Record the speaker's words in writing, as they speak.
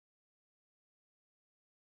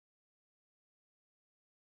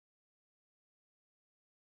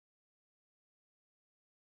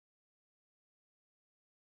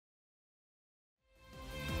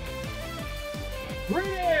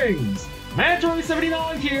Greetings!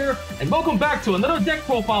 Mandatory79 here, and welcome back to another deck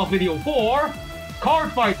profile video for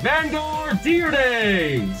Cardfight Vanguard Deer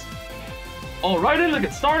Days! Alright then, let's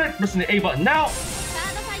get started. Pressing the A button now.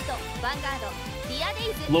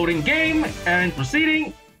 Loading game and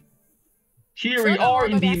proceeding. Here we are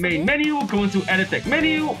in the main menu, going to edit deck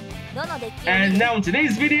menu. And now in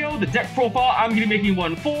today's video, the deck profile I'm going to be making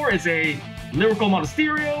one for is a Lyrical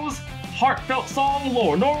Monasterio's Heartfelt song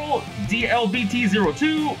Loronerol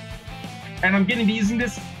D-LBT02. And I'm going to be using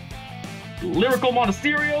this Lyrical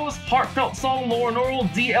Monasterio's Heartfelt song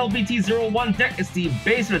Loronerol D-LBT01 deck. It's the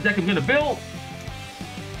base of the deck I'm going to build.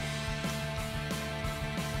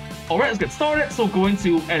 Alright, let's get started. So going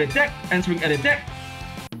to edit deck, entering edit deck.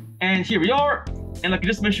 And here we are. And like I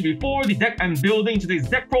just mentioned before, the deck I'm building today's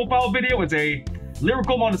deck profile video is a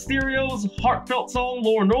Lyrical Monasterio's Heartfelt song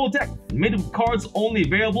Loronerol deck, made of cards only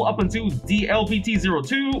available up until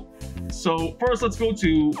D-LBT02. So first, let's go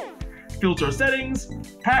to filter settings,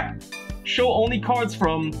 pack, show only cards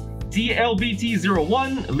from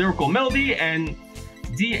D-LBT01, Lyrical Melody, and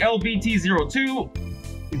D-LBT02.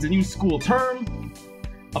 It's a new school term.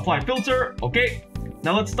 Apply filter. Okay.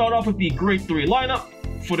 Now let's start off with the grade 3 lineup.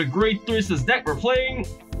 For the grade 3 this deck, we're playing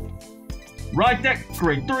Ride deck,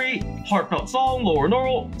 grade 3, Heartfelt song,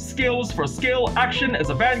 Loronerol, skills for skill, action as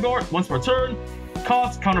a Vanguard, once per turn,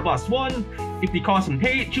 cost, counterblast 1. If the cost is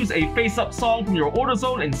paid, choose a face-up song from your order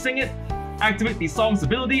zone and sing it. Activate the song's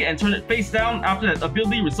ability and turn it face down after that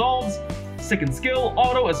ability resolves. Second skill,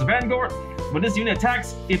 auto as a Vanguard. When this unit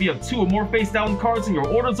attacks, if you have 2 or more face-down cards in your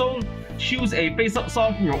order zone, choose a face-up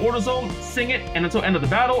song from your order zone, sing it, and until end of the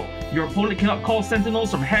battle, your opponent cannot call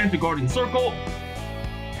sentinels from hand to guardian circle.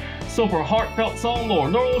 So for Heartfelt song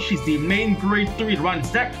Loronerol, she's the main grade 3 to run its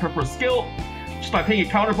deck per skill. Just by paying a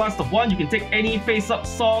counterblast of 1, you can take any face-up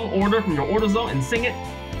song order from your order zone and sing it,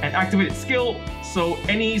 and activate its skill. So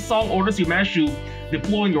any song orders you manage to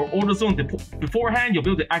deploy in your order zone beforehand, you'll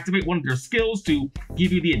be able to activate one of their skills to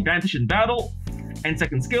give you the advantage in battle. And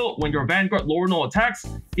second skill, when your Vanguard Loronerol attacks,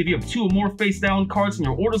 if you have 2 or more face-down cards in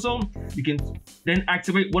your order zone, you can then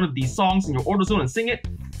activate one of these songs in your order zone and sing it.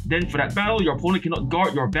 Then for that battle, your opponent cannot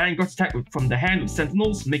guard your Vanguard's attack from the hand with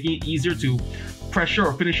sentinels, making it easier to pressure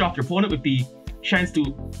or finish off your opponent with the chance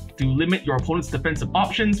to limit your opponent's defensive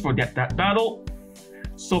options for that battle.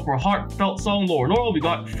 So for Heartfelt song Loronerol, we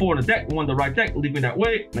got 4 in the deck, 1 in the right deck, leaving that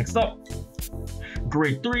way. Next up,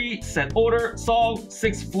 grade 3, set order, song,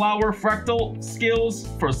 6 flower, fractal, skills,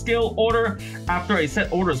 for skill, order. After a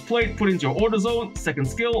set order is played, put into your order zone. Second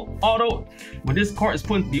skill, auto. When this card is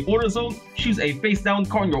put into the order zone, choose a face down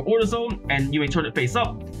card in your order zone and you may turn it face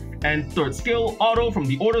up. And third skill, auto from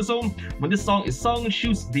the order zone. When this song is sung,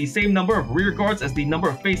 choose the same number of rear guards as the number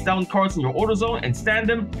of face down cards in your order zone and stand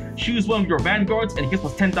them. Choose one of your Vanguards and it gets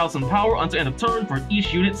plus 10,000 power until end of turn for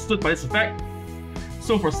each unit stood by this effect.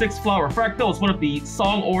 So for 6 flower fractal, it's one of the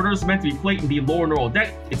song orders meant to be played in the Loronerol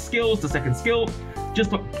deck. Its skills, the second skill.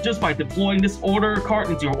 Just by deploying this order card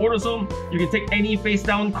into your order zone, you can take any face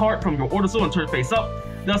down card from your order zone and turn it face up,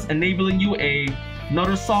 thus enabling you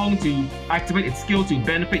another song to activate its skill to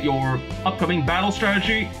benefit your upcoming battle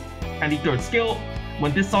strategy. And the third skill,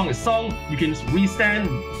 when this song is sung, you can just restand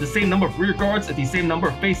the same number of rear guards at the same number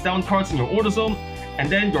of face down cards in your order zone, and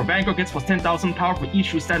then your Vanguard gets plus 10,000 power for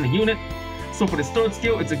each restanding unit. So for this third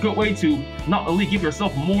skill, it's a good way to not only give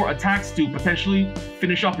yourself more attacks to potentially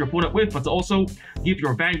finish off your opponent with, but to also give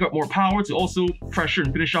your Vanguard more power to also pressure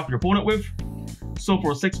and finish off your opponent with. So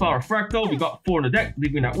for 6 flower fractal, we got 4 in the deck,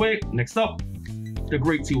 leaving that way. Next up, the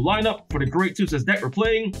grade 2 lineup. For the grade 2 this deck, we're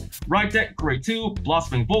playing Ride deck, grade 2,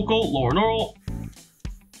 Blossoming Vocal, Loronerol.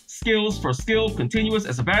 Skills for skill, continuous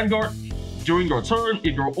as a Vanguard. During your turn,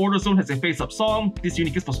 if your order zone has a face-up song, this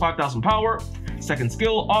unit gets plus 5,000 power. Second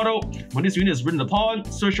skill, auto. When this unit is written upon,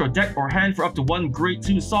 search your deck or hand for up to 1 grade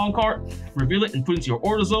 2 song card, reveal it and put it into your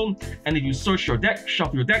order zone. And if you search your deck,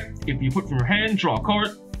 shuffle your deck. If you put from your hand, draw a card.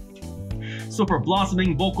 So for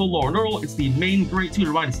Blossoming Vocal Loronerol, it's the main grade 2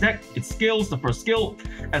 to ride its deck. Its skills, the first skill,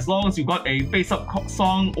 as long as you got a face-up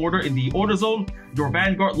song order in the order zone, your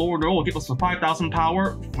Vanguard Loronerol will get us for 5,000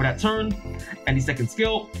 power for that turn. And the second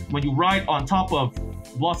skill, when you ride on top of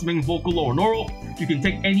Blossoming Vocal Loronerol, you can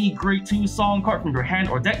take any grade 2 song card from your hand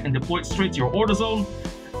or deck and deploy it straight to your order zone.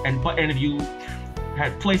 And if you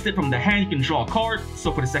had placed it from the hand, you can draw a card.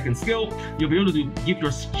 So for the second skill, you'll be able to give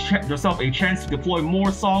yourself a chance to deploy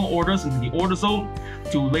more song orders into the order zone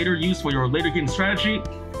to later use for your later game strategy.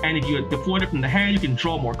 And if you deployed it from the hand, you can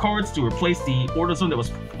draw more cards to replace the order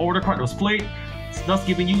card that was played, thus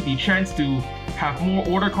giving you the chance to have more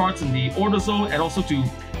order cards in the order zone and also to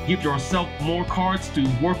give yourself more cards to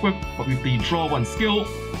work with the draw 1 skill.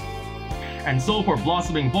 And so for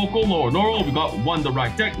Blossoming Vocal, Loronerol, we got 1 the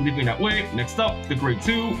right deck, leaving that way. Next up, the Grade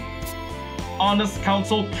 2. Honest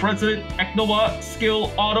Council President Eknoa,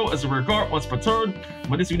 skill auto as a rear guard once per turn.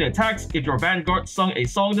 When this unit attacks, if your Vanguard sung a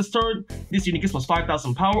song this turn, this unit gets plus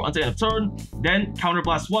 5,000 power until end of turn. Then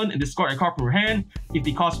counterblast 1 and discard a card from your hand. If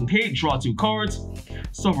the cost been paid, draw 2 cards.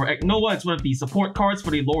 So for Eknoa, it's one of the support cards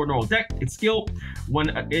for the Loronerol deck. Its skill, when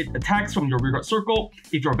it attacks from your rear guard circle,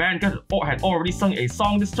 if your Vanguard had already sung a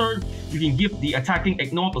song this turn, you can give the attacking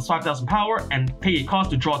Eknoa plus 5,000 power and pay a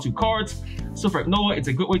cost to draw 2 cards. So for Eknoa, it's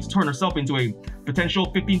a good way to turn herself into a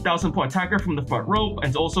potential 15,000 point attacker from the front row,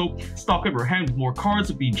 and to also stock up her hand with more cards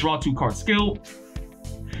with the draw 2 card skill.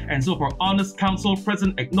 And so for Honest Council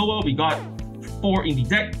President Eknoa, we got 4 in the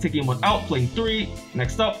deck, taking 1 out, playing 3.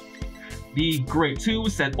 Next up, the Grade 2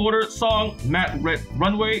 set order song, Matte Red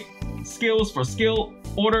Runway. Skills for skill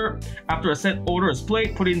order. After a set order is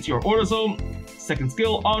played, put it into your order zone. Second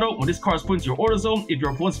skill auto, when this card is put into your order zone, if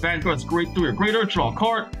your opponent's Vanguard is Grade 3 or greater, draw a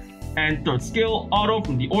card. And third skill auto,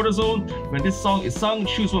 from the order zone, when this song is sung,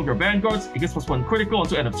 choose one of your Vanguards, it gets plus 1 critical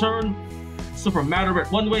until end of turn. So for Matter Red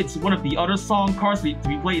Runway, it's one of the other song cards to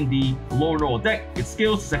be played in the Loronerol deck. Its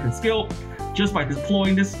skills, second skill. Just by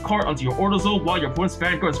deploying this card onto your order zone while your opponent's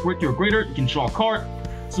Vanguard is Grade 3 or greater, you can draw a card.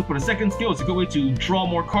 So for the second skill, it's a good way to draw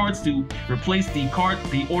more cards to replace the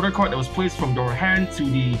order card that was placed from your hand to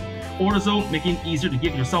the order zone, making it easier to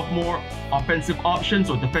give yourself more offensive options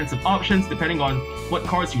or defensive options depending on what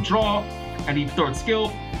cards you draw. And the third skill,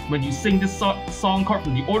 when you sing this song card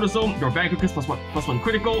from the order zone, your Vanguard gets plus one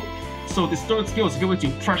critical. So this third skill is a good way to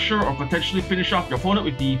pressure or potentially finish off your opponent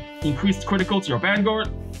with the increased critical to your Vanguard.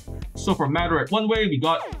 So for Matter at one way, we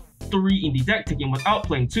got 3 in the deck, taking 1 out,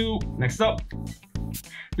 playing 2. Next up,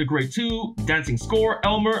 the Grade 2 Dancing Score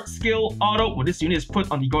Elmer skill auto. When this unit is put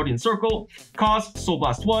on the Guardian Circle, cost Soul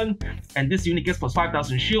Blast 1, and this unit gets plus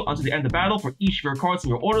 5,000 shield until the end of battle for each of your cards in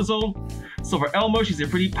your order zone. So for Elmer, she's a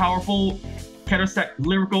pretty powerful counter-stack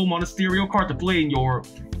Lyrical Monasterio card to play in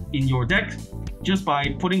your deck. Just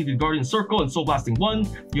by putting the Guardian Circle and Soul Blasting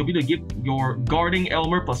 1, you'll be able to give your guarding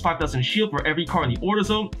Elmer plus 5,000 shield for every card in the order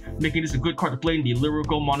zone, making this a good card to play in the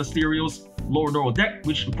Lyrical Monasterio's Loronerol deck,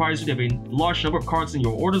 which requires you to have a large number of cards in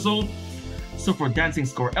your order zone. So for Dancing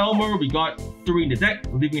Score Elmer, we got 3 in the deck,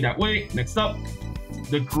 leaving it that way. Next up,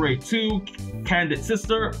 the Grade 2 Candid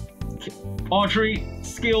Sister Audrey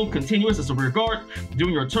skill continuous as a rear guard.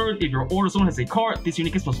 During your turn, if your order zone has a card, this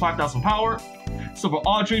unit gets plus 5,000 power. So for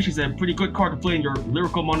Audrey, she's a pretty good card to play in your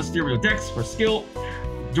Lyrical Monasterio decks for skill.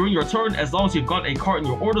 During your turn, as long as you've got a card in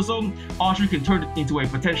your order zone, Audrey can turn it into a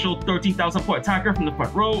potential 13,000 point attacker from the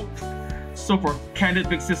front row. So for Candid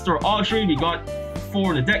Big Sister Audrey, we got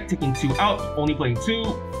 4 in the deck, taking 2 out, only playing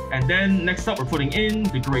 2. And then next up, we're putting in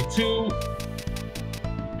the Grade 2.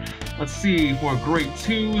 Let's see, for Grade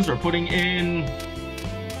 2s, we're putting in...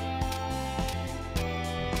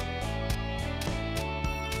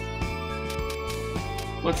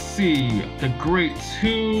 Let's see, the Grade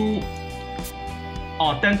 2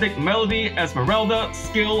 Authentic Melody Esmeralda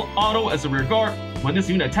skill auto as a rear guard. When this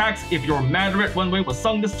unit attacks, if your Madrid one way was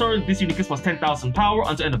sung this turn, this unit gets plus 10,000 power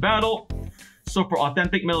until end of battle. So for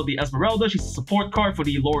Authentic Melody Esmeralda, she's a support card for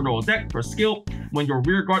the Loronerol deck for skill. When your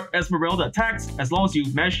rear guard Esmeralda attacks, as long as you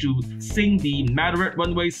manage to sing the Madrid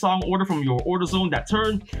Runway song order from your order zone that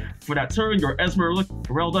turn, for that turn, your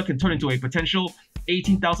Esmeralda can turn into a potential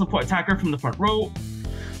 18,000 point attacker from the front row.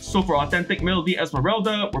 So for Authentic Melody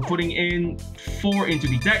Esmeralda, we're putting in 4 into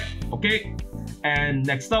the deck, okay? And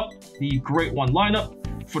next up, the Grade 1 lineup.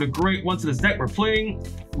 For the Grade 1 to this deck, we're playing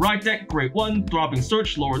Ride Deck, Grade 1, Throbbing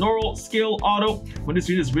Search, Loronerol, skill auto. When this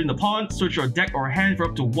unit is written upon, search your deck or hand for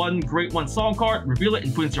up to 1 Grade 1 song card, reveal it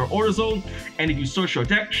and put it into your order zone. And if you search your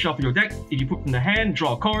deck, shuffle your deck. If you put from the hand,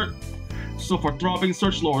 draw a card. So for Throbbing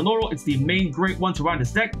Search Loronerol, it's the main Grade 1 to run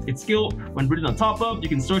this deck. Its skill, when written on top of, you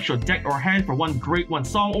can search your deck or hand for 1 Grade 1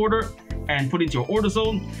 song order and put it into your order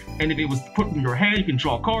zone. And if it was put from your hand, you can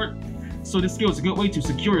draw a card. So this skill is a good way to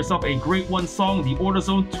secure yourself a Grade 1 song in the order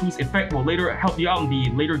zone whose effect will later help you out in the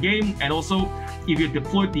later game. And also, if you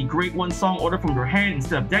deployed the Grade 1 song order from your hand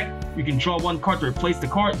instead of deck, you can draw 1 card to replace the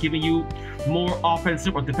card, giving you more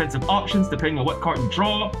offensive or defensive options depending on what card you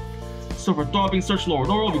draw. So for Throbbing Search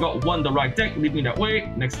Loronerol, we got 1 the right deck, leaving that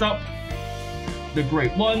way. Next up, the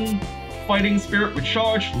Grade 1 Fighting Spirit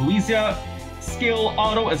Recharge Louisa skill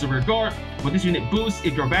auto as a rear guard. When this unit boosts,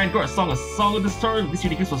 if your Vanguard sung a song of this turn, this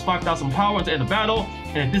unit gets plus 5,000 power until end of battle.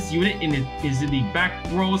 And if this unit is in the back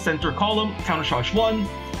row center column, countercharge 1.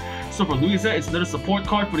 So for Louisa, it's another support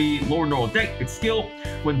card for the Loronerol deck. Its skill,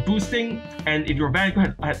 when boosting, and if your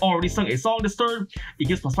Vanguard had already sung a song this turn, it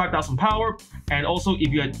gives plus 5,000 power. And also,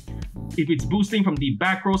 if it's boosting from the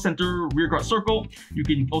back row center rearguard circle, you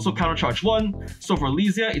can also countercharge 1. So for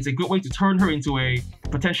Lysia, it's a good way to turn her into a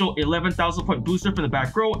potential 11,000 point booster from the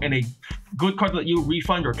back row, and a good card to let you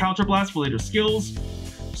refund your counterblast for later skills.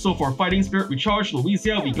 So for Fighting Spirit Recharge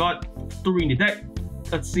Louisa, we got 3 in the deck.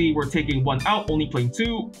 Let's see, we're taking 1 out, only playing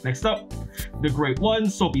 2. Next up, the Great One,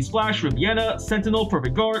 Soapy Splash, Riviera, Sentinel,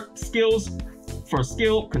 Perfect Guard, skills. First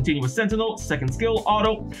skill, Continuous Sentinel. Second skill,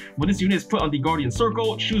 Auto. When this unit is put on the Guardian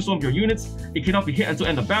Circle, choose one of your units. It cannot be hit until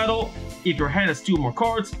end of battle. If your hand has 2 more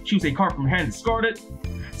cards, choose a card from your hand and discard it.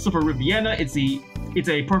 So for Riviera, it's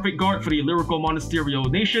a perfect guard for the Lyrical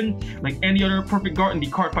Monasterio Nation. Like any other perfect guard in the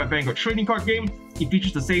Cardfight Vanguard trading card game, it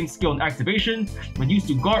features the same skill and activation. When used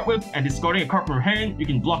to guard with and discarding a card from your hand, you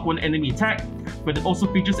can block 1 enemy attack, but it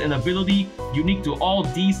also features an ability unique to all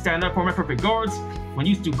D standard format perfect guards. When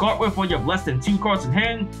used to guard with while you have less than 2 cards in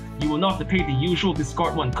hand, you will not have to pay the usual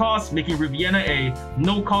discard 1 cost, making Riviera a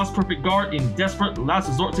no-cost perfect guard in desperate last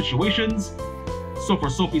resort situations. So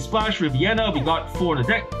for Soapy Splash Riviera, we got 4 in the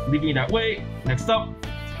deck, leaving it that way. Next up,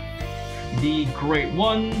 the Great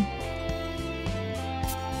One.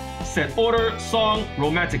 Set order, song,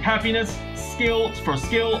 romantic happiness, skill, first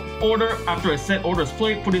skill, order. After a set order is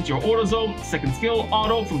played, put into your order zone. Second skill,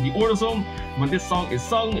 auto from the order zone. When this song is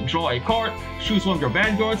sung, draw a card, choose one of your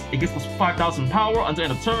Vanguards. It gets plus 5,000 power until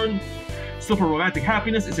end of turn. So for romantic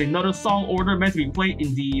happiness, is another song order meant to be played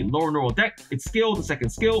in the Loronerol deck. Its skill, the second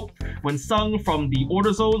skill. When sung from the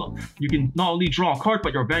order zone, you can not only draw a card,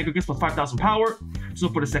 but your Vanguard gets plus 5,000 power. So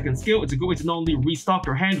for the second skill, it's a good way to not only restock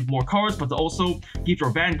your hand with more cards, but to also give your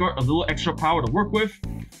Vanguard a little extra power to work with.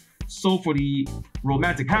 So for the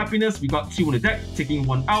romantic happiness, we got 2 in the deck, taking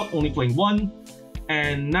 1 out, only playing 1.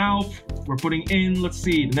 And now we're putting in, let's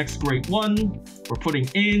see, the next Great One. We're putting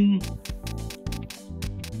in,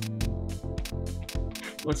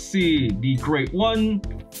 let's see, the Great One,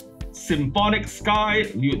 Symphonic Sky,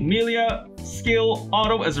 Lyudmila, skill,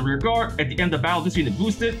 auto as a rear guard. At the end of battle, this unit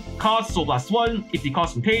boosted. Cost, Soul Blast 1. If the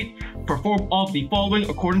cost is paid, perform all of the following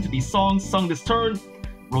according to the song sung this turn.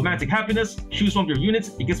 Romantic happiness, choose one of your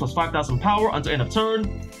units. It gets plus 5,000 power until end of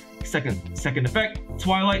turn. Second effect,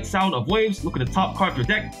 Twilight Sound of Waves. Look at the top card of your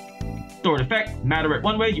deck. Third effect, matter it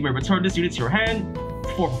one way. You may return this unit to your hand.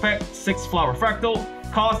 Fourth effect, 6 Flower Fractal.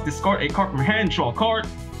 Cost, discard a card from your hand, draw a card.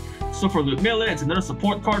 So for Lyudmila, it's another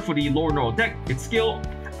support card for the Loronerol deck. Its skill,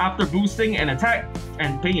 after boosting an attack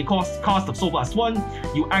and paying a cost of Soul Blast 1,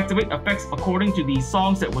 you activate effects according to the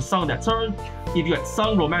songs that were sung that turn. If you had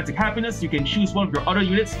sung Romantic Happiness, you can choose one of your other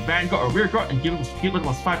units, Vanguard or Rearguard, and give it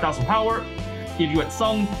plus 5,000 power. If you had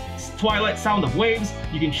sung Twilight Sound of Waves,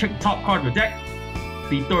 you can check the top card of your deck.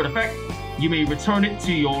 The third effect, you may return it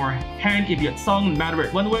to your hand if you had sung Matter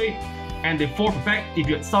It One Way. And the fourth effect, if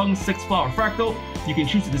you had sung 6 Flower Fractal, you can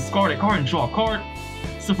choose to discard a card and draw a card.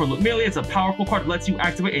 So for Lyudmila, it's a powerful card that lets you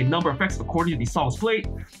activate a number of effects according to the song's played.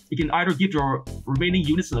 It can either give your remaining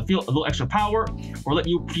units in the field a little extra power, or let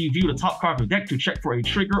you preview the top card of your deck to check for a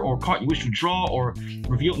trigger or card you wish to draw or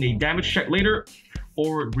reveal in a damage check later,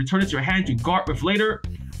 or return it to your hand to guard with later,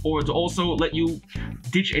 or to also let you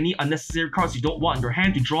ditch any unnecessary cards you don't want in your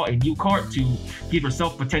hand to draw a new card to give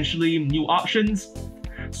yourself potentially new options.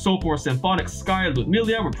 So for Symphonic Sky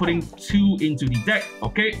Lyudmila, we're putting 2 into the deck,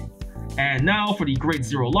 okay? And now for the Grade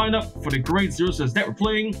 0 lineup. For the Grade 0 says deck, we're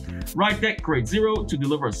playing right deck, Grade 0, to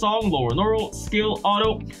deliver a song, Loronerol, skill,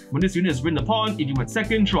 auto. When this unit is written upon, if you went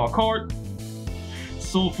second, draw a card.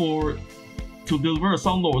 So for to deliver a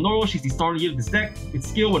song, Loronerol, she's the starting unit of this deck. Its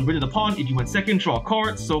skill, when written upon, if you went second, draw a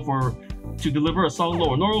card. So for to deliver a song,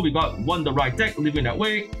 Loronerol, we got 1 the right deck, leaving that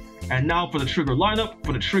way. And now for the trigger lineup.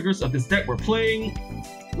 For the triggers of this deck, we're playing,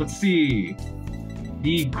 let's see,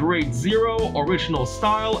 the Grade 0 original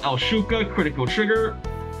style El Shuka critical trigger,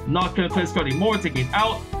 not gonna play this card anymore, taking it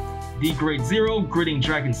out. The Grade 0 gritting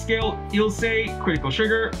dragon scale Ilse critical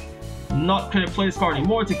trigger, not gonna play this card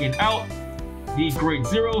anymore, taking it out. The Grade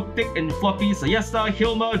 0 thick and fluffy Siesta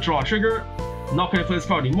Hilma draw trigger, not gonna play this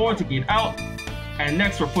card anymore, taking it out. And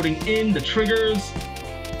next we're putting in the triggers.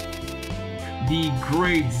 The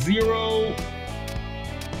Grade 0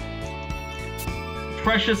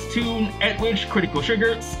 Precious Tune Edwidge critical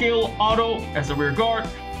trigger, skill, auto as a rear guard.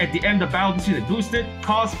 At the end of battle, this unit boosted.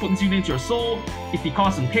 Cost, put this unit into your soul. If the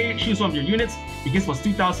cost is paid, choose one of your units. It gets plus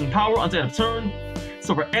 2,000 power until end of turn.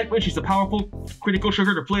 So for Edwidge, it's a powerful critical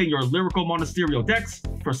trigger to play in your Lyrical Monasterio decks.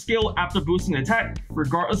 For skill, after boosting an attack,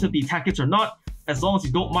 regardless if the attack hits or not, As long as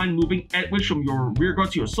you don't mind moving Edwidge from your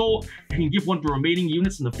rearguard to your soul, you can give one of the remaining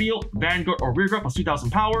units in the field, Vanguard or rearguard, plus 2000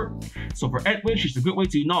 power. So for Edwidge, it's a good way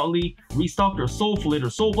to not only restock your soul for later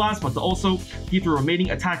soul blast, but to also give your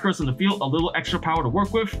remaining attackers in the field a little extra power to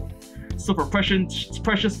work with. So for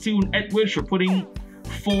Precious Tune Edwidge, we're putting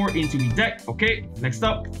 4 into the deck. Okay, next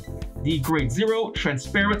up, the Grade 0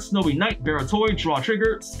 Transparent Snowy Knight Baratoi, draw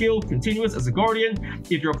trigger, skill continuous as a guardian.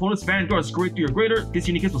 If your opponent's Vanguard is grade 3 or greater, this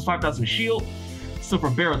unit gets plus 5000 shield. So for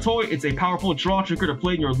Baratoi, it's a powerful draw trigger to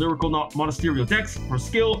play in your Lyrical Monasterio decks. For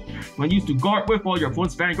skill, when used to guard with while your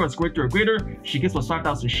opponent's Vanguard is grade 3 or greater, she gets plus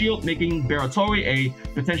 5000 shield, making Baratoi a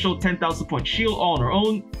potential 10,000 point shield all on her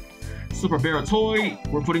own. So for Baratoi,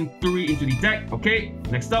 we're putting 3 into the deck. Okay,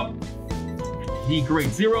 next up, the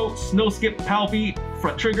Grade 0 Snow Skip Palpy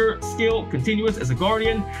front trigger, skill continuous as a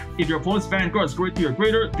guardian. If your opponent's Vanguard is grade 3 or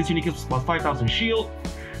greater, this unit gets plus 5000 shield.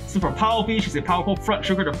 So for Palpy, she's a powerful front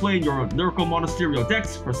trigger to play in your Lyrical Monasterio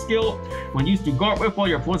decks. For skill, when used to guard with while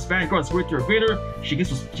your opponent's Vanguard is grade 3 or greater, she gets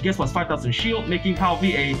plus 5000 shield, making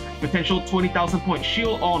Palpy a potential 20,000 point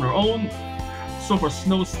shield all on her own. So for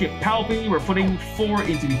Snow Skip Palpy, we're putting 4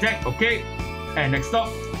 into the deck. Okay, and next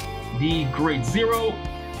up, the Grade 0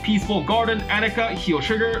 Peaceful Garden Annika heal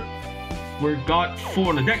trigger. We've got 4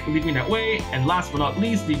 on the deck, leaving that way. And last but not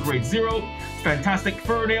least, the Grade 0 Fantastic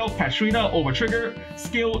Furnail Katrina over trigger,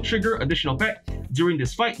 skill trigger additional effect. During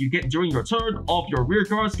this fight, you get during your turn, all of your rear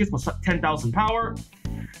guards gets plus 10,000 power.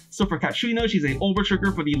 So for Katrina, she's an over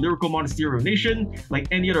trigger for the Lyrical Monasterio Nation. Like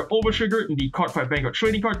any other over trigger in the Cardfight Vanguard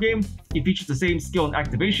trading card game, it features the same skill and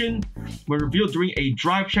activation. When revealed during a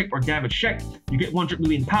drive check or damage check, you get 100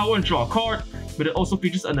 million power and draw a card, but it also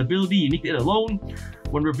features an ability unique to it alone.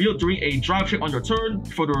 When revealed during a drive check on your turn,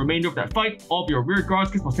 for the remainder of that fight, all of your rear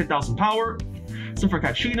guards gets plus 10,000 power. So for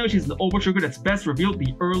Katrina, she's an over trigger that's best revealed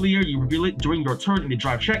the earlier you reveal it during your turn in the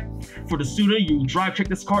drive check. For the sooner you drive check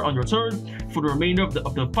this card on your turn, for the remainder of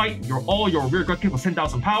the fight, all your rear guard gets plus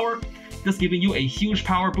 10,000 power, thus giving you a huge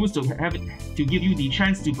power boost to give you the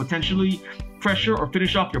chance to potentially pressure or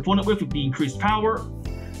finish off your opponent with the increased power.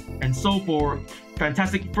 And so for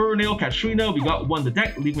Fantastic Furnail Katrina, we got 1 the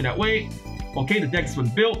deck, leaving that way. Okay, the deck's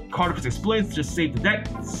been built. Cardfight explains, just save the deck.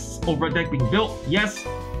 Overhead deck being built, yes.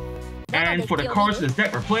 And for the cards in this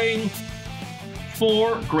deck, we're playing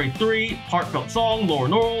 4 Grade 3 Heartfelt Song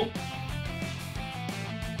Loronerol,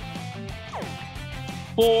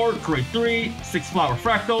 4 Grade 3 6 Flower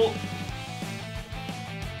Fractal,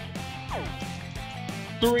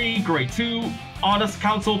 3 Grade 2 Honest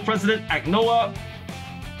Council President Agnoa,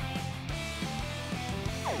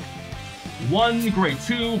 1 Grade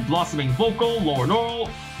 2 Blossoming Vocal Loronerol,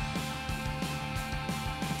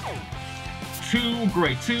 2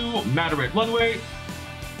 Grade 2 Madarate Runway,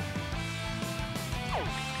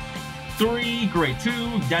 3 Grade 2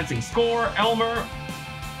 Dancing Score Elmer,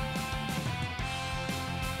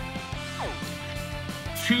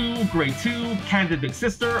 2 Grade 2 Candid Big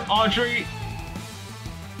Sister Audrey,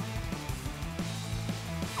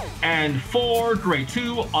 and 4 Grade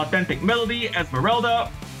 2 Authentic Melody Esmeralda,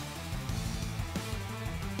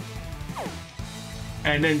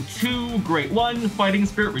 and then 2 Grade 1 Fighting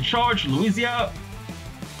Spirit Recharge Louisia,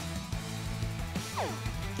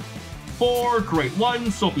 4 Grade 1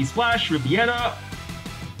 Sophie Splash Riviera,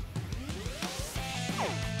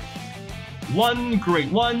 1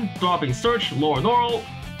 Grade 1 Throbbing Search Loronerol,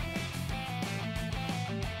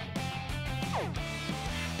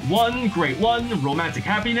 1 Grade 1 Romantic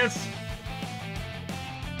Happiness,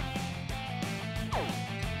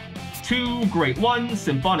 2 Grade 1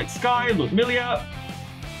 Symphonic Sky Ludmilla,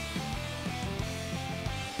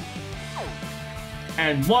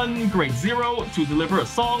 and 1 Grade 0 to deliver a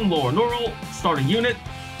song Loronerol starting unit.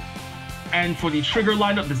 And for the trigger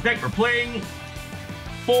lineup this deck, we're playing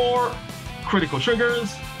 4 critical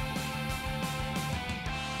triggers,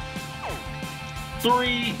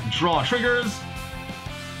 3 draw triggers,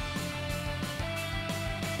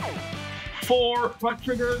 4 front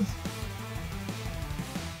triggers,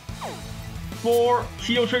 4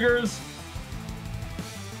 heal triggers,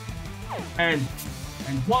 and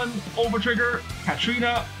 1 over trigger,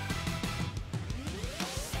 Katrina.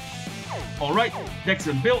 Alright, deck's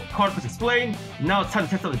been built, Cardfight explained. Now it's time to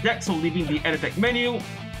test out the deck, so leaving the edit deck menu,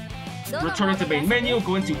 returning to main menu,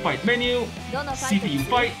 go into fight menu, CPU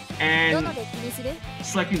fight, and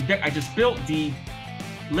selecting the deck I just built, the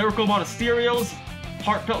Lyrical Monasterio's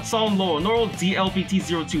Heartfelt Song Loronerol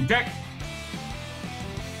D-LBT02 deck.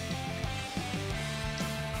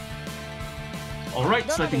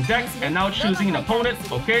 Alright, selecting deck, and now choosing an opponent.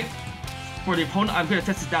 Okay, for the opponent, I'm going to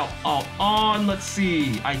test it out on, let's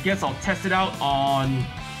see, I guess I'll test it out on,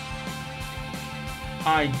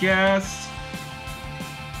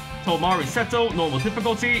 Tomari Seto, normal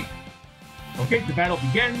difficulty. Okay, the battle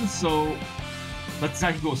begins, so let's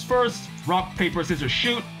see who goes first. Rock, paper, scissors,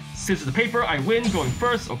 shoot. Scissors to paper, I win, going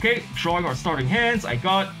first. Okay, drawing our starting hands. I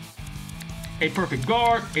got a perfect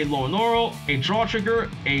guard, a Loronerol, a draw trigger,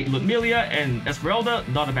 a Ludmilla, and Esmeralda.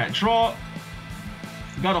 Not a bad draw.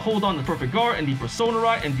 Gotta hold on the perfect guard and the Persona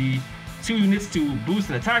Ride and the 2 units to boost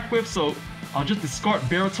an attack with, so I'll just discard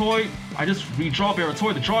Baratoy. I just redraw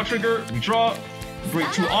Baratoy, the draw trigger, redraw.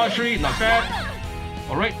 Grade 2 Audrey, not bad.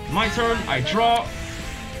 Alright, my turn, I draw.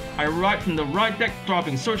 I ride from the right deck,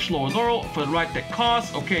 dropping Search Loronerol for the right deck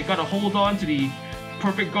cost. Okay, gotta hold on to the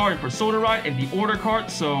Perfect Guard and Persona Ride and the Order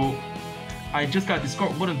card, so I just gotta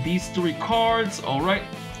discard one of these 3 cards. Alright.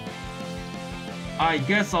 I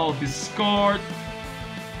guess I'll discard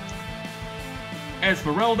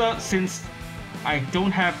Esmeralda since I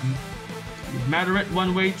don't have Maderet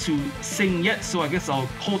one way to sing yet, so I guess I'll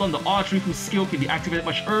hold on to Audrey, whose skill can be activated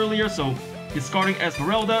much earlier, so discarding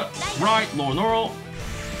Esmeralda, ride Loronerol.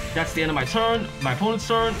 That's the end of my turn. My opponent's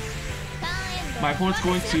turn. My opponent's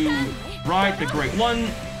going to ride the Great One,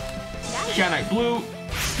 Kyanite Blue,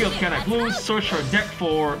 skill Kyanite Blue, search her deck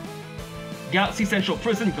for Galaxy Central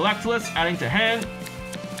Prison, Galactulus, adding to hand.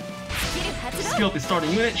 Skill the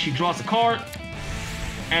starting unit, she draws a card,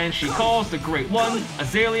 and she calls the Great One,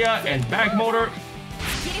 Azalea, and Bag Motor,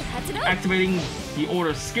 activating the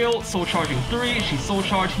Order skill, Soul Charging 3, she Soul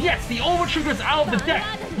Charged. Yes, the Over Trigger's out of the deck!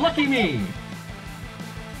 Lucky me!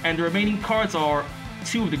 And the remaining cards are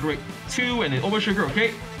 2 of the Great 2 and an Over Trigger,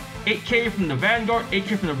 okay? 8k from the Vanguard,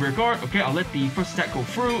 8k from the Rear Guard. Okay, I'll let the first attack go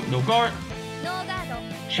through, no guard.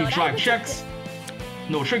 She drive checks,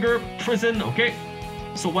 no trigger, prison, okay?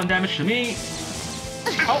 So 1 damage to me.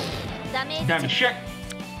 Out. Damage check,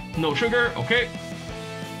 no trigger, okay?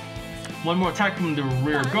 1 more attack from the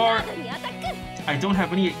Rear Guard. I don't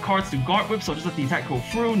have any cards to guard with, so just let the attack go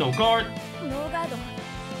through, no guard.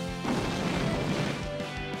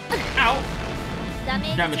 Ow!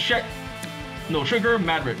 Damage check. No trigger,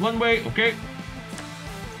 Madrid one way, okay.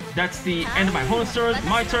 That's the end of my opponent's turn.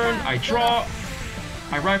 My turn, I draw.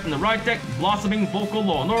 I ride from the right deck, Blossoming Vocal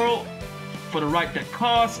Loronerol for the right deck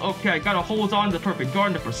cost. Okay, I gotta hold on to the Perfect Guard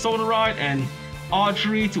and the Persona Ride, and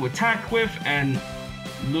Audrey to attack with, and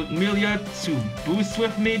Ludmilla to boost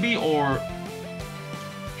with maybe, or...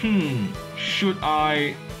 should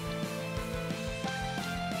I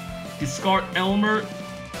discard Elmer?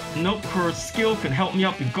 Nope, her skill can help me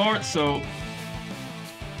out the guard, so...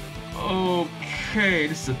 Okay,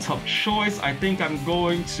 this is a tough choice. I think I'm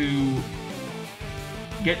going to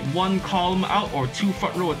get 1 column out or 2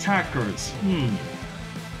 front row attackers.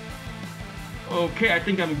 Okay, I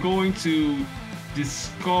think I'm going to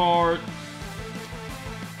discard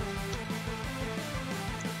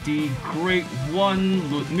the Great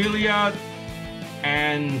One, Ludmilla,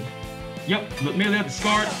 and... Yep, Ludmilla,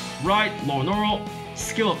 discard, ride, Loronerol.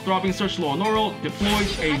 Skill of Throbbing Search Loronerol,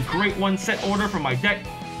 deploys a Great One set order from my deck,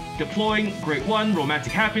 deploying Great One,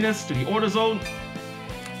 Romantic Happiness to the order zone.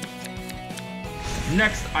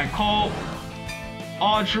 Next, I call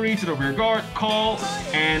Audrey to the rear guard, call,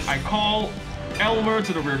 and I call Elmer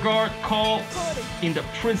to the rear guard, call. In the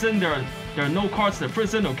prison, there are no cards in the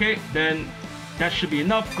prison, okay, then that should be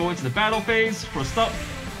enough. Go into the battle phase. First up,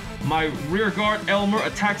 my rear guard Elmer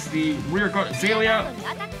attacks the rear guard Azalea.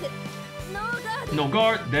 No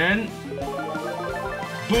guard, then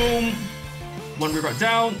boom, 1 rear guard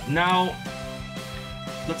down. Now,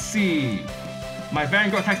 let's see. My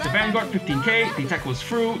Vanguard attacks the Vanguard, 15k. The attack goes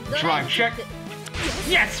through. Drive check.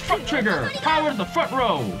 Yes, front trigger. Power to the front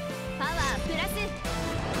row.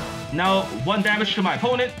 Now 1 damage to my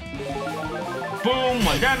opponent. Boom,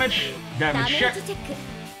 1 damage. Damage check.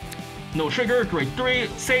 No trigger. Grade 3.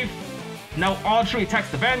 Safe. Now Audrey attacks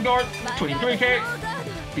the Vanguard, 23k.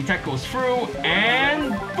 The attack goes through,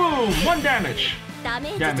 and boom, 1 damage.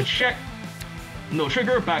 Damage check. No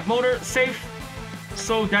trigger, back motor, safe.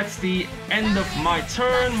 So that's the end of my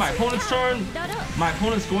turn, my opponent's turn. My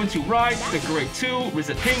opponent's going to ride the Great 2,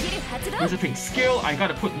 Rizet Pink. Rizet Pink skill, I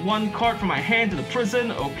gotta put 1 card from my hand to the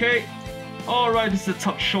prison, okay. Alright, this is a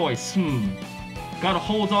tough choice, Gotta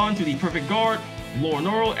hold on to the Perfect Guard,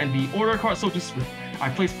 Loronerol, and the Order card, so just I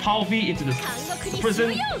place Palvi into the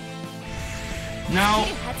prison. Now,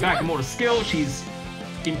 back motor skill, she's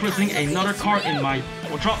imprisoning another card in my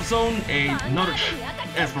drop zone, another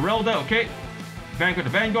Esmeralda, okay. Vanguard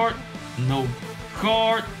to Vanguard, no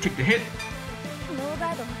guard, take the hit.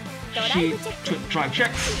 She drive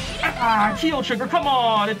checks. Heal trigger, come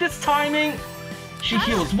on, at this timing, she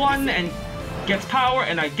heals 1 and gets power,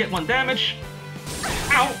 and I get 1 damage.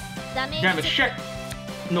 Ow! Damage check.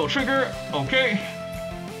 No trigger, okay.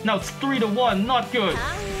 Now it's 3-1, not good.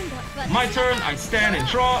 My turn, I stand and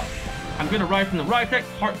draw. I'm gonna write from the right deck,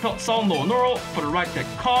 Heartfelt Song, Loronerol for the right deck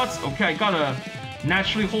cards. Okay, I gotta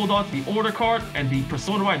naturally hold on to the order card and the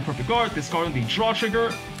Persona Ride and Perfect Guard, discarding the draw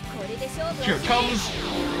trigger. Here it comes.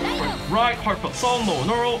 Right, Heartfelt Song,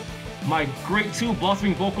 Loronerol. My Grade 2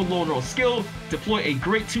 Blossoming Vocal Loronerol skill. Deploy a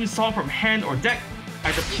Grade 2 song from hand or deck.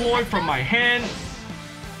 I deploy from my hand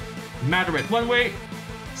Matter Red one way.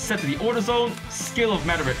 Set to the order zone. Skill of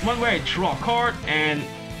Matter Red one way. I draw a card and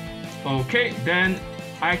okay, then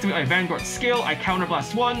I activate my Vanguard skill. I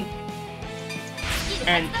counterblast 1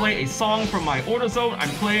 and play a song from my order zone. I'm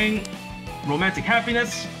playing Romantic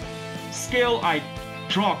Happiness. Skill, I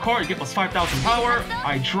draw a card, get plus 5,000 power.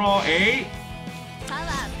 I draw a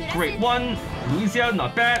Grade 1, Louisia,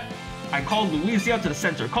 not bad. I call Louisia to the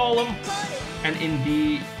center column. And in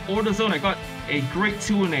the order zone, I got a Grade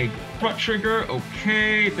 2 and a Front trigger.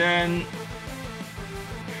 Okay, then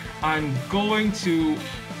I'm going to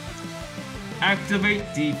activate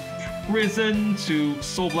the Prison to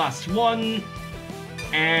Soul Blast 1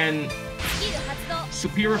 and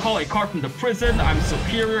Superior Call a card from the Prison. I'm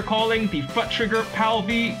Superior Calling the Front trigger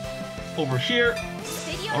Palvi over here.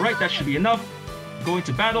 Alright, that should be enough. Going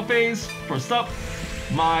to battle phase. First up,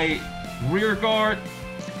 my rear guard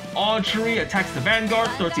Audrey attacks the Vanguard,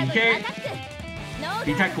 13k.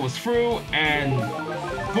 The attack goes through and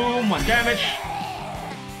boom, 1 damage.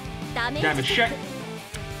 Damage check.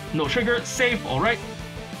 No trigger, safe, alright.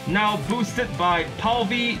 Now boosted by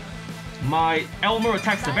Palvi, my Elmer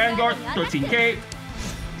attacks the Vanguard, 13k.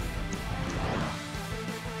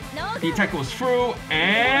 The attack goes through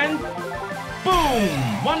and boom!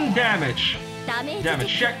 1 damage. Damage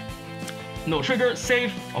check. No trigger,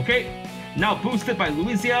 safe, okay. Now boosted by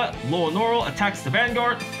Louisia, Loronerol attacks the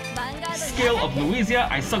Vanguard. Skill of Louisia,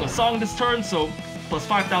 I sung a song this turn, so plus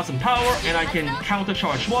 5,000 power, and I can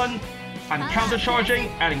countercharge 1. I'm countercharging,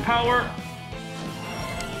 adding power.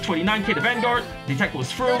 29k to Vanguard. The attack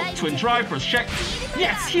goes through. Twin Drive, first check.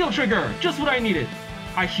 Yes, heal trigger, just what I needed.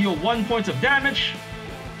 I heal 1 point of damage.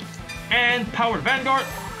 And power to Vanguard.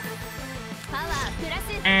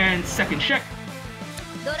 And second check.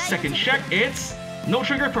 Second check, it's no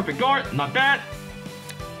trigger, perfect guard, not bad.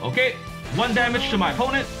 Okay, 1 damage to my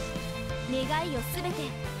opponent.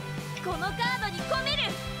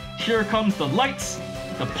 Here comes the lights,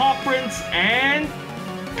 the paw prints, and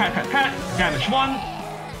pat pat pat, damage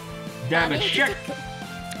 1. Damage check.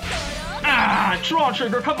 Ah, draw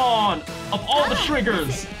trigger, come on! Of all the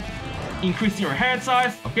triggers! Increasing your hand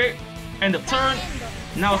size, okay. End of turn.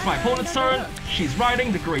 Now it's my opponent's turn. She's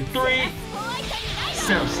riding the Grade 3.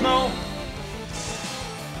 Seraph Snow.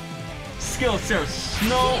 Skill of Seraph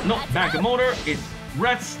Snow. No, Bag of Motor. It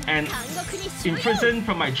rests and imprisoned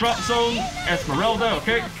from my drop zone. Esmeralda,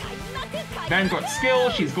 okay. Vanguard skill.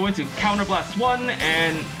 She's going to counterblast 1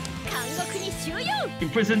 and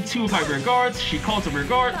imprison 2 of my rear guards. She calls a rear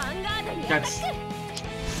guard. That's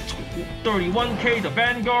 31k to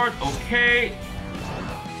Vanguard, okay.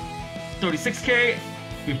 36k.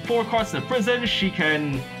 With 4 cards in the prison, she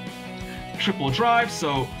can triple drive,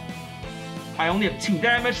 so I only have 2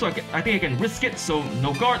 damage, so I think I can risk it, so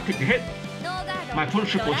no guard, take the hit. My opponent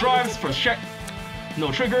triple drives, first check.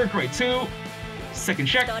 No trigger, Grade 2. Second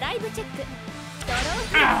check.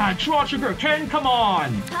 Ah, draw trigger again, come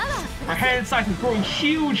on! Her hand size is growing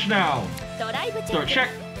huge now. Third check.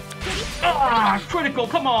 Ah, critical,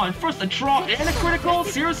 come on! First a draw and a critical,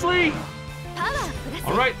 seriously?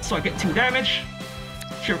 Alright, so I get 2 damage.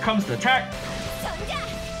 Here comes the attack.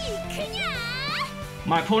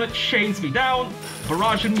 My opponent chains me down,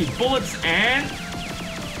 barraging me bullets, and...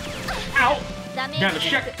 Ow! Damage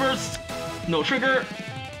check first. No trigger.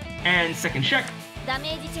 And second check.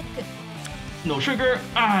 No trigger.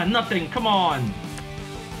 Ah, nothing. Come on.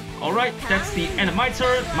 Alright, that's the end of my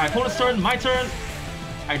turn. My opponent's turn. My turn.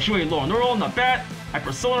 I drew a Loronerol, not bad. I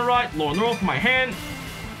Persona Ride, Loronerol from my hand.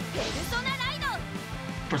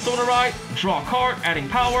 Persona Ride, draw a card, adding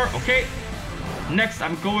power. Okay. Next,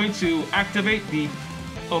 I'm going to activate the...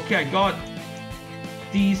 Okay, I got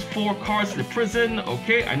these 4 cards in the prison.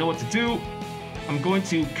 Okay, I know what to do. I'm going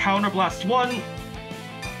to counterblast 1.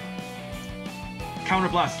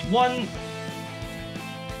 Counterblast 1.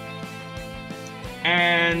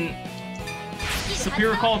 And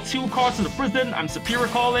Superior Call 2 cards in the prison. I'm Superior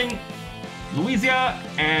Calling Louisia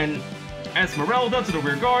and Esmeralda to the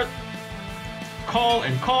rear guard. Call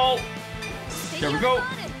and call. There we go.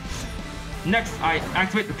 Next, I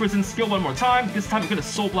activate the prison skill 1 more time. This time I'm going to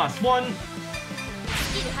Soul Blast 1.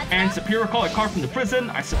 And Superior Call a card from the prison.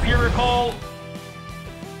 I Superior Call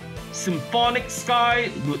Symphonic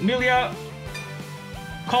Sky Ludmilla.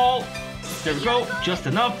 Call. There we go. Just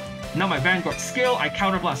enough. Now my Vanguard skill, I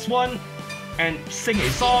counterblast 1 and sing a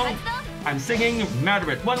song. I'm singing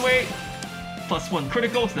Matter It One Way, +1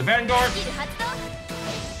 critical to the Vanguard.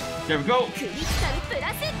 There we go.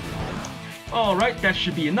 Alright, that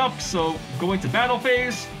should be enough. So going to battle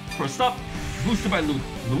phase. First up, boosted by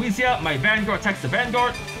Louisia, my Vanguard attacks the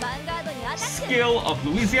Vanguard. Skill of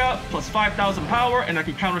Louisia, +5,000 power, and I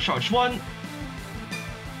can counter charge 1.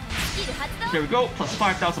 There we go,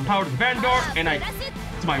 +5,000 power to the Vanguard, and I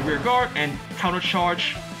to my rear guard and counter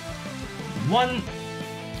charge 1.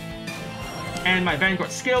 And my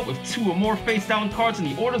Vanguard skill with 2 or more face down cards in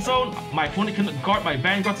the order zone. My opponent can guard my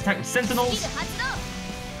Vanguard's attack with Sentinels.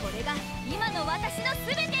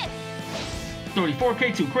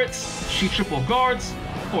 34k, 2 crits. She triple guards.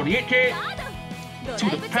 48k. 2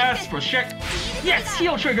 to pass for check. Yes,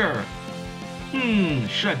 heal trigger!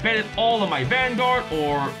 Should I bet it all on my Vanguard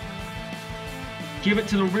or give it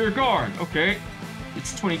to the rear guard? Okay.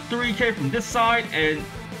 It's 23k from this side and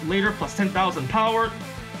later plus 10,000 power.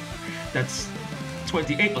 That's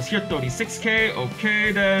 28 plus here 36k.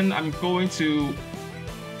 Okay, then I'm going to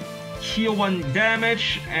heal 1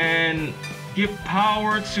 damage and give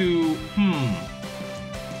power to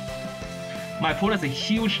my opponent has a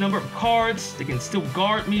huge number of cards. They can still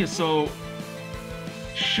guard me, so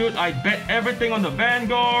should I bet everything on the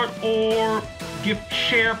Vanguard or give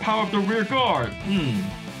share power of the rear guard?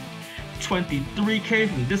 23k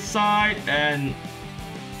from this side and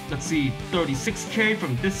let's see, 36k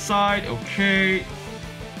from this side. Okay,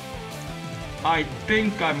 I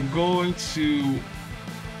think I'm going to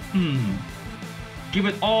give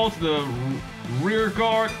it all to the rear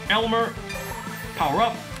guard. Elmer, power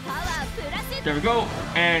up. There we go,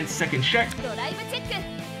 and second check.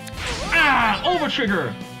 Ah, over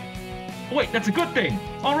trigger. Wait, that's a good thing.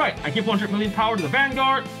 All right, I give 100 million power to the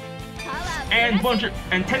Vanguard and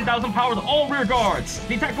 10,000 power to all rear guards.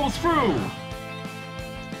 The attack goes through.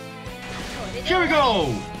 Here we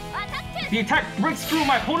go. The attack breaks through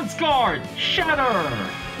my opponent's guard. Shatter.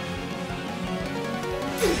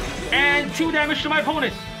 And 2 damage to my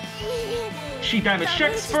opponent. She damage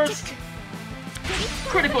checks first.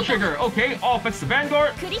 Critical trigger. Okay, all affects the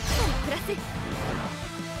Vanguard.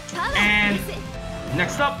 And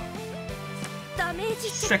next up,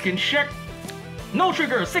 second check. No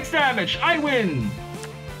trigger, 6 damage. I win.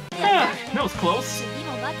 That was close.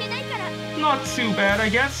 Not too bad, I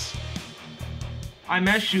guess. I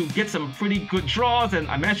managed to get some pretty good draws, and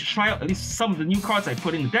I managed to try out at least some of the new cards I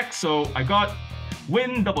put in the deck. So I got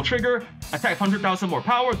win, double trigger, attack 100,000 more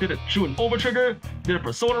power, drew an over trigger, did a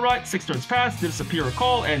persona right, 6 turns passed, did a superior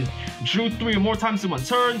call, and drew 3 or more times in 1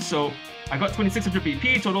 turn. So I got 2600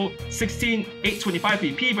 BP, total 16,825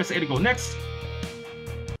 BP versus A to go next.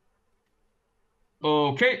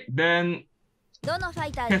 Okay, then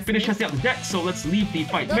have finished testing out the deck, so let's leave the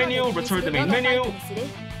fight menu, return to the main menu,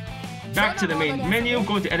 back to the main menu,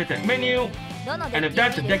 go to edit deck menu, and if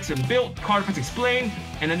that, the deck's been built, card effects explained,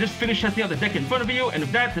 and then just finish testing out the deck in front of you. And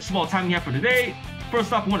with that, this is all the time we have for today.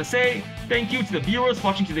 First off, I want to say thank you to the viewers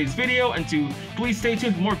watching today's video, and to please stay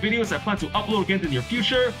tuned for more videos I plan to upload again in the near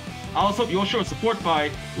future. I also hope you all show support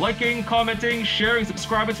by liking, commenting, sharing,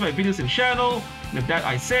 subscribing to my videos and channel. And with that,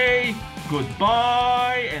 I say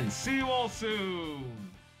goodbye and see you all soon.